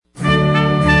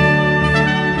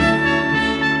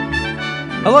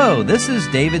Hello, this is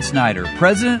David Snyder,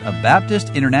 President of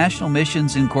Baptist International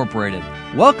Missions Incorporated,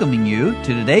 welcoming you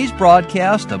to today's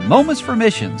broadcast of Moments for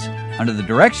Missions under the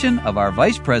direction of our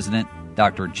Vice President,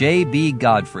 Dr. J.B.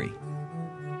 Godfrey.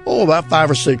 About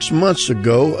 5 or 6 months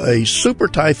ago, a super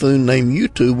typhoon named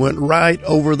Yutu went right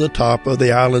over the top of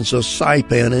the islands of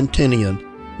Saipan and Tinian.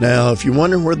 Now, if you're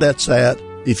wondering where that's at,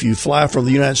 if you fly from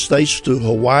the United States to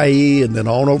Hawaii and then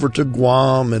on over to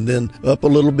Guam and then up a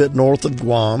little bit north of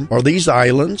Guam are these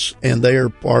islands, and they are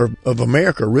part of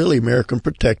America, really American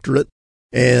Protectorate.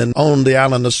 And on the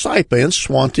island of Saipan,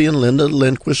 Swanty and Linda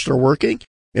Lindquist are working.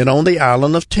 And on the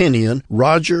island of Tinian,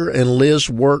 Roger and Liz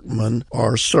Workman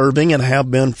are serving and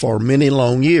have been for many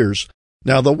long years.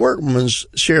 Now, the Workmans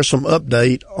share some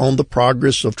update on the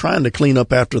progress of trying to clean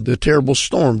up after the terrible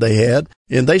storm they had.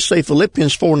 And they say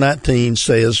Philippians 4:19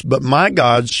 says, "But my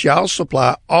God shall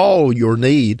supply all your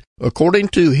need according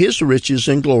to his riches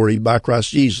and glory by Christ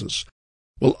Jesus."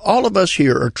 Well, all of us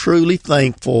here are truly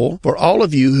thankful for all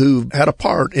of you who've had a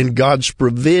part in God's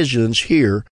provisions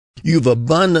here. You've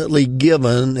abundantly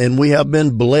given, and we have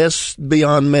been blessed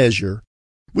beyond measure.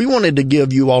 We wanted to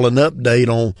give you all an update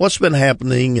on what's been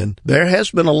happening, and there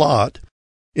has been a lot.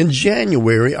 In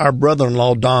January, our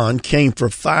brother-in-law Don came for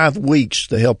 5 weeks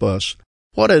to help us.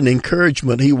 What an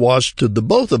encouragement he was to the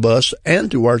both of us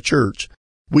and to our church.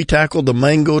 We tackled the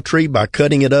mango tree by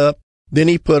cutting it up. Then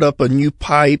he put up a new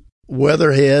pipe,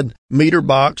 weatherhead, meter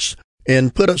box,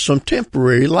 and put up some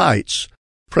temporary lights.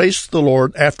 Praise the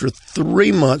Lord, after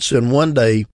 3 months and 1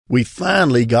 day, we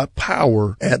finally got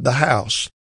power at the house.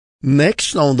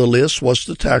 Next on the list was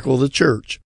to tackle the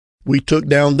church. We took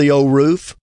down the old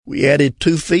roof. We added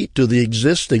 2 feet to the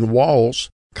existing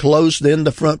walls, closed in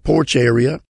the front porch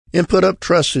area, and put up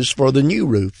trusses for the new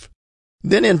roof.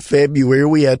 Then in February,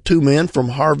 we had 2 men from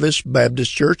Harvest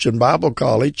Baptist Church and Bible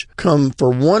College come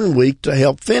for 1 week to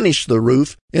help finish the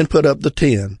roof and put up the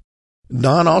tin.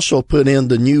 Don also put in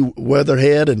the new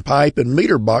weatherhead and pipe and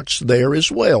meter box there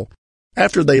as well.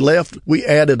 After they left, we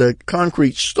added a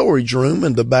concrete storage room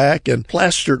in the back and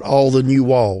plastered all the new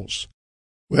walls.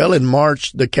 Well, in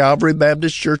March, the Calvary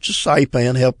Baptist Church of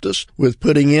Saipan helped us with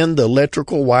putting in the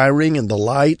electrical wiring and the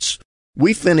lights.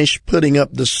 We finished putting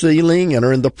up the ceiling and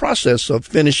are in the process of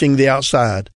finishing the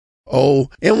outside.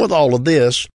 And with all of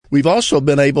this, we've also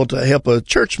been able to help a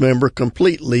church member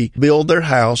completely build their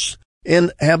house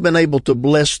and have been able to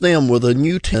bless them with a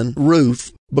new tin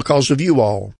roof because of you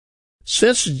all.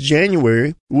 Since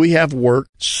January, we have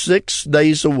worked 6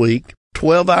 days a week,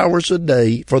 12 hours a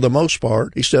day for the most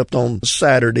part, except on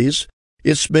Saturdays.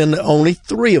 It's been only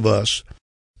 3 of us.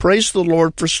 Praise the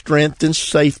Lord for strength and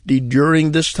safety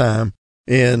during this time,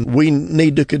 and we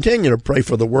need to continue to pray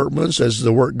for the Workmans as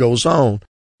the work goes on.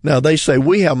 Now, they say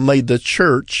we have made the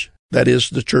church, that is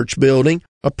the church building,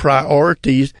 a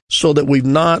priority so that we've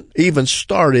not even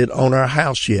started on our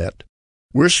house yet.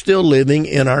 We're still living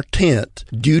in our tent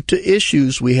due to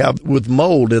issues we have with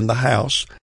mold in the house.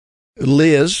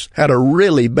 Liz had a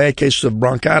really bad case of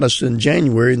bronchitis in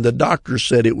January, and the doctor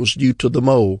said it was due to the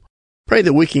mold. Pray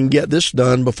that we can get this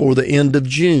done before the end of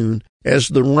June, as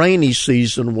the rainy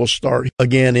season will start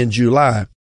again in July.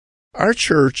 Our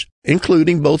church,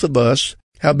 including both of us,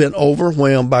 have been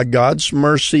overwhelmed by God's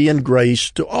mercy and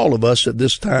grace to all of us at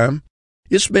this time.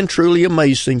 It's been truly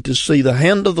amazing to see the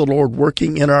hand of the Lord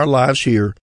working in our lives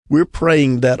here. We're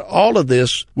praying that all of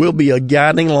this will be a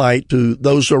guiding light to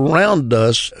those around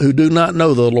us who do not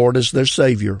know the Lord as their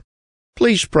Savior.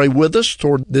 Please pray with us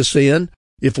toward this end.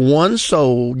 If one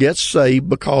soul gets saved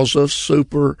because of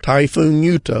Super Typhoon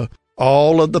Yutu,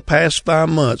 all of the past 5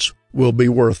 months will be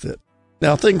worth it.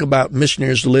 Now think about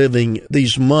missionaries living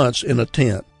these months in a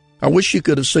tent. I wish you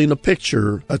could have seen a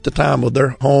picture at the time of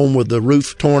their home with the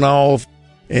roof torn off,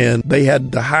 and they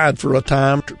had to hide for a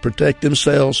time to protect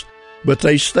themselves. But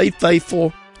they stayed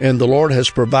faithful, and the Lord has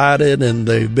provided, and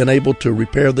they've been able to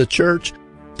repair the church.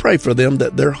 Pray for them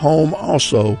that their home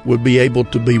also would be able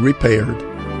to be repaired.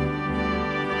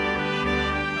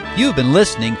 You've been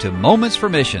listening to Moments for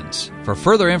Missions. For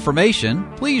further information,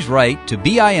 please write to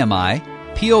BIMI,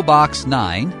 P.O. Box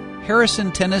 9,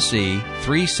 Harrison, Tennessee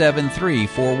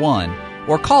 37341,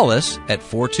 or call us at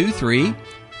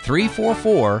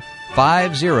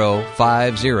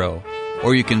 423-344-5050.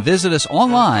 Or you can visit us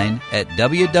online at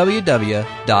www.bimi.org.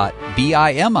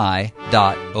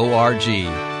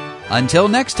 Until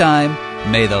next time,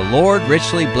 may the Lord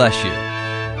richly bless you.